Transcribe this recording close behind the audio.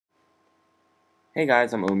Hey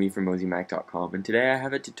guys, I'm Omi from MoseyMac.com, and today I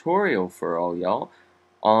have a tutorial for all y'all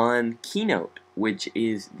on Keynote, which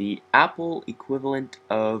is the Apple equivalent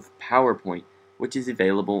of PowerPoint, which is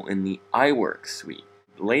available in the iWork suite.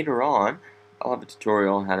 Later on, I'll have a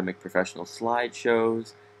tutorial on how to make professional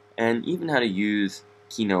slideshows, and even how to use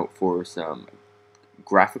Keynote for some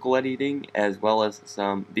graphical editing, as well as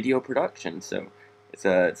some video production, so it's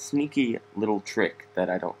a sneaky little trick that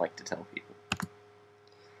I don't like to tell people.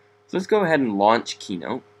 So let's go ahead and launch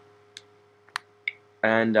Keynote.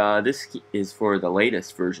 And this is for the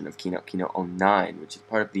latest version of Keynote, Keynote 09, which is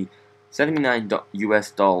part of the $79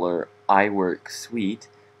 US iWork suite,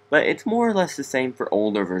 but it's more or less the same for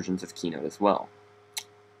older versions of Keynote as well.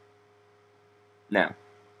 Now,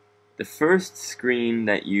 the first screen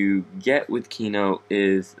that you get with Keynote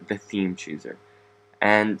is the theme chooser.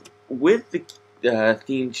 And with the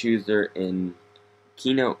theme chooser in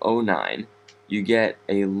Keynote 09, you get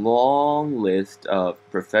a long list of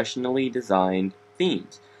professionally designed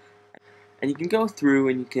themes. And you can go through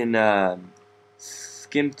and you can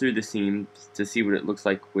skim through the themes to see what it looks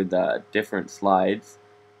like with different slides.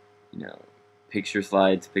 You know, picture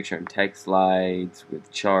slides, picture and text slides with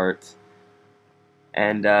charts.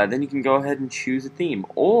 And then you can go ahead and choose a theme.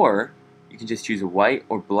 Or you can just choose a white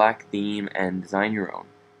or black theme and design your own.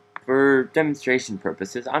 For demonstration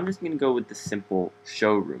purposes, I'm just going to go with the simple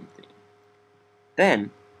showroom theme.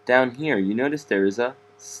 Then, down here, you notice there is a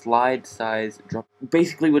slide size drop.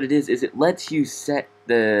 Basically what it is it lets you set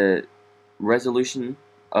the resolution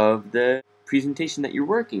of the presentation that you're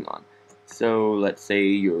working on. So let's say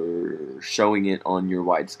you're showing it on your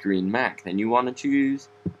widescreen Mac, then you want to choose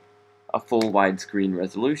a full widescreen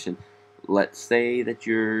resolution. Let's say that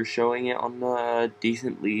you're showing it on a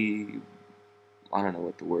decently, I don't know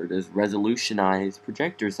what the word is, resolutionized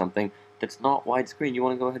projector or something that's not widescreen. You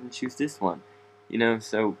want to go ahead and choose this one. You know,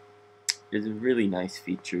 so it's a really nice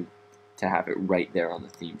feature to have it right there on the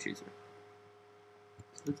theme chooser.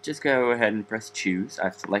 So let's just go ahead and press choose.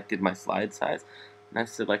 I've selected my slide size and I've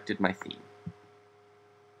selected my theme.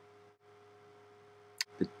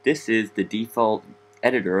 But this is the default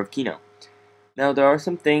editor of Keynote. Now there are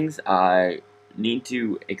some things I need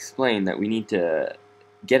to explain that we need to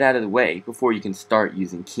get out of the way before you can start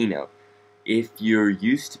using Keynote. If you're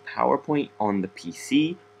used to PowerPoint on the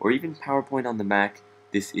PC or even PowerPoint on the Mac,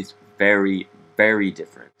 this is very, very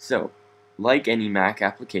different. So, like any Mac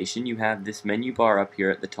application, you have this menu bar up here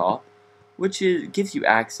at the top, which gives you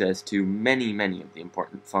access to many of the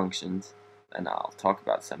important functions, and I'll talk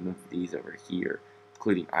about some of these over here,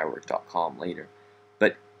 including iWork.com later.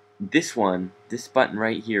 But this button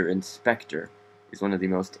right here, Inspector, is one of the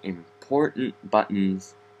most important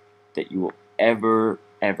buttons that you will ever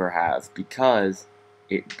have, because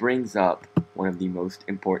it brings up one of the most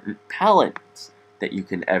important palettes that you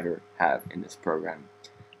can ever have in this program.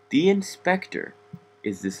 The Inspector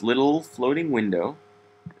is this little floating window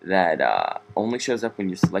that only shows up when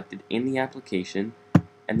you're selected in the application,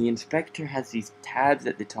 and the Inspector has these tabs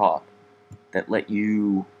at the top that let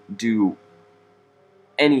you do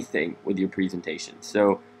anything with your presentation.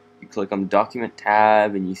 So you click on the Document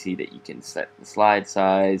tab and you see that you can set the slide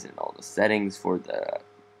size and all the settings for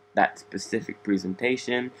that specific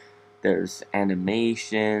presentation. There's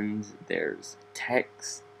animations, there's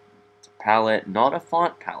text palette, not a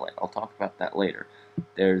font palette. I'll talk about that later.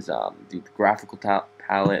 There's the graphical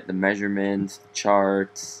palette, the measurements, the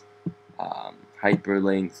charts,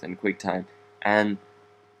 hyperlinks, and QuickTime. And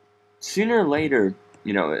sooner or later,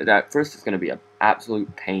 you know, at first it's going to be an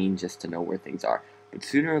absolute pain just to know where things are. But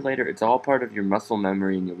sooner or later, it's all part of your muscle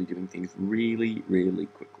memory, and you'll be doing things really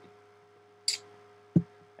quickly.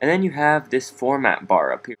 And then you have this format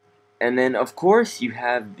bar up here. And then, of course, you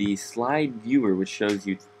have the slide viewer, which shows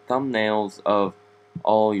you thumbnails of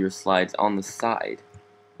all your slides on the side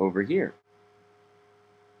over here.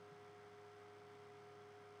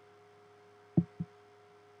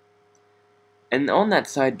 And on that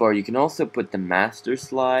sidebar, you can also put the master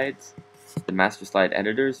slides, the master slide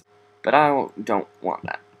editors, but I don't want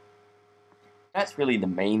that. That's really the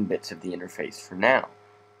main bits of the interface for now.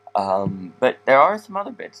 But there are some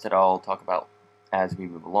other bits that I'll talk about as we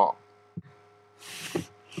move along.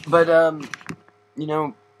 But, you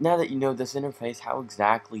know, now that you know this interface, how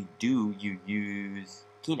exactly do you use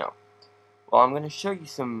Keynote? Well, I'm going to show you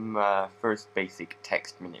some first basic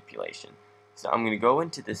text manipulation. So I'm going to go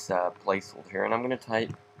into this placeholder here, and I'm going to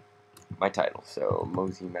type my title. So,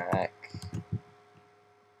 Mosey Mac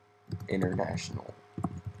International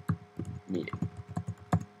Meeting.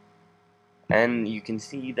 And you can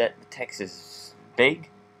see that the text is big,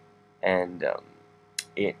 and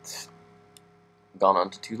it's gone on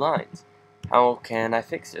to 2 lines. How can I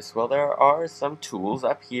fix this? Well, there are some tools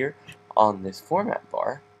up here on this format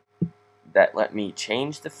bar that let me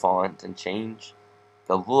change the font and change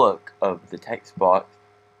the look of the text box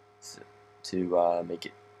to make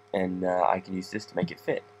it, and I can use this to make it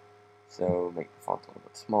fit. So make the font a little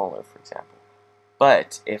bit smaller, for example.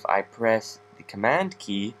 But if I press the Command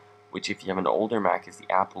key, which if you have an older Mac is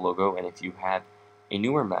the Apple logo, and if you have a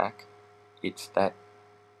newer Mac, it's that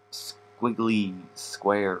squiggly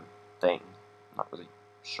square thing. I'm not really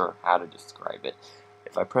sure how to describe it.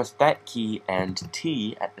 If I press that key and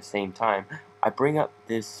T at the same time, I bring up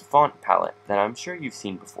this font palette that I'm sure you've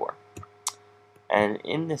seen before. And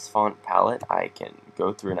in this font palette, I can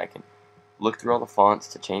go through and I can look through all the fonts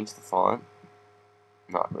to change the font.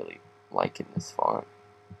 I'm not really liking this font.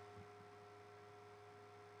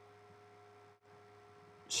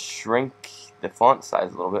 Shrink the font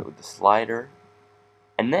size a little bit with the slider.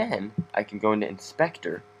 And then I can go into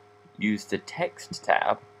Inspector, use the Text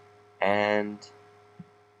tab, and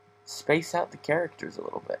space out the characters a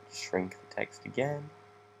little bit. Shrink the text again.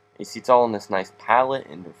 You see it's all in this nice palette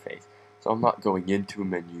interface. So I'm not going into a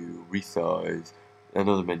menu, resize,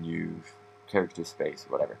 another menu, character space,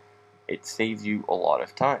 whatever. It saves you a lot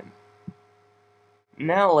of time.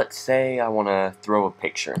 Now let's say I want to throw a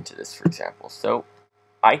picture into this, for example. So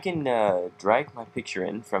I can drag my picture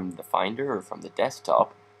in from the Finder or from the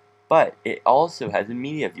desktop, but it also has a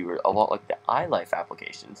media viewer, a lot like the iLife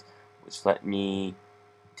applications, which let me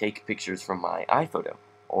take pictures from my iPhoto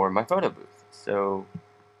or my photo booth. So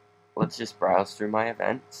let's just browse through my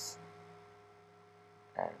events,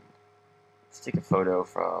 and let's take a photo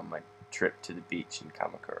from my trip to the beach in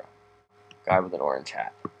Kamakura. Guy with an orange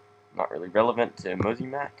hat. Not really relevant to Mozy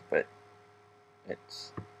Mac, but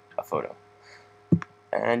it's a photo.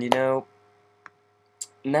 And you know,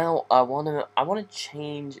 now I wanna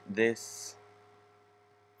change this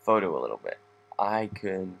photo a little bit. I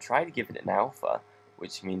can try to give it an alpha,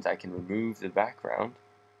 which means I can remove the background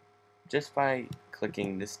just by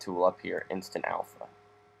clicking this tool up here, Instant Alpha.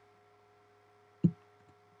 And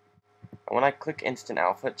when I click Instant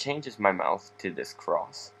Alpha, it changes my mouse to this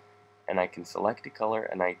cross, and I can select a color,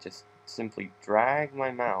 and I just simply drag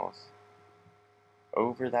my mouse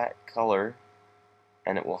over that color,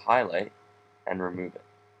 and it will highlight and remove it.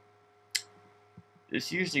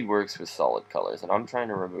 This usually works with solid colors, and I'm trying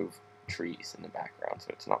to remove trees in the background, so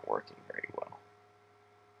it's not working very well.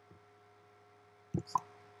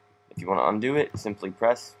 If you want to undo it, simply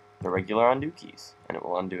press the regular undo keys, and it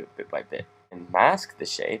will undo it bit by bit. And mask the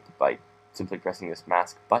shape by simply pressing this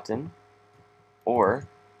mask button, or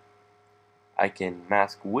I can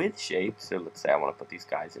mask with shape, so let's say I want to put these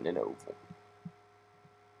guys in an oval.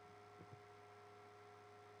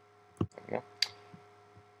 There we go.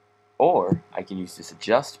 Or I can use this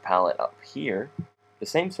adjust palette up here, the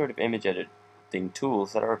same sort of image editing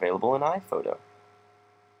tools that are available in iPhoto.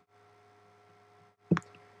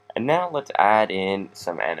 And now let's add in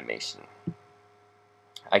some animation.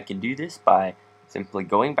 I can do this by simply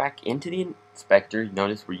going back into the inspector.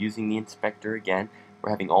 Notice we're using the inspector again. We're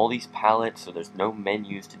having all these palettes, so there's no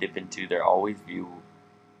menus to dip into. They're always viewable.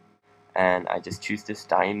 And I just choose this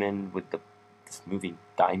diamond with this moving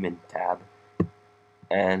diamond tab.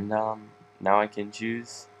 And now I can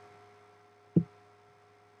choose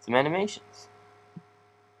some animations.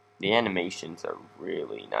 The animations are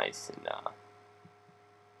really nice in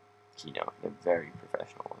Keynote. They're very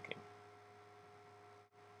professional looking.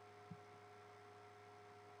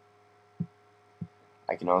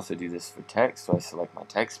 I can also do this for text, so I select my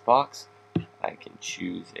text box. I can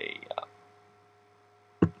choose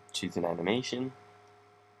an animation.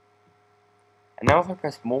 And now if I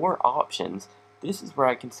press more options, this is where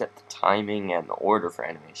I can set the timing and the order for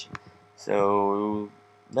animation. So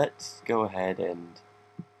let's go ahead and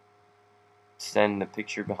send the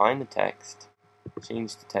picture behind the text,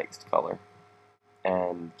 change the text color,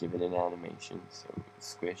 and give it an animation. So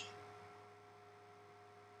squish,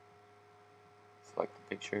 select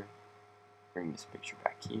the picture, bring this picture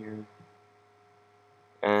back here,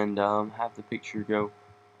 and have the picture go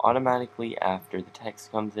automatically after the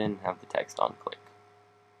text comes in, have the text on click.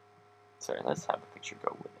 Sorry, let's have the picture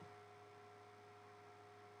go with it.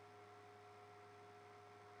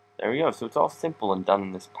 There we go, so it's all simple and done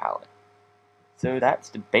in this palette. So that's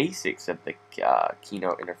the basics of the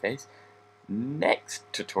Keynote interface. Next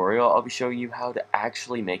tutorial, I'll be showing you how to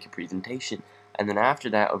actually make a presentation. And then after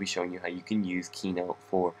that, I'll be showing you how you can use Keynote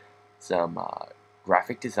for some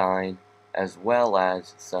graphic design, as well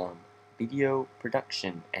as some video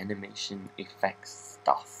production, animation effects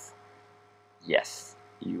stuff. Yes,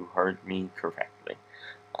 you heard me correctly.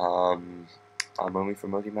 I'm Omi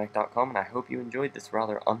from MoziMac.com, and I hope you enjoyed this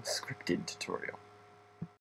rather unscripted tutorial.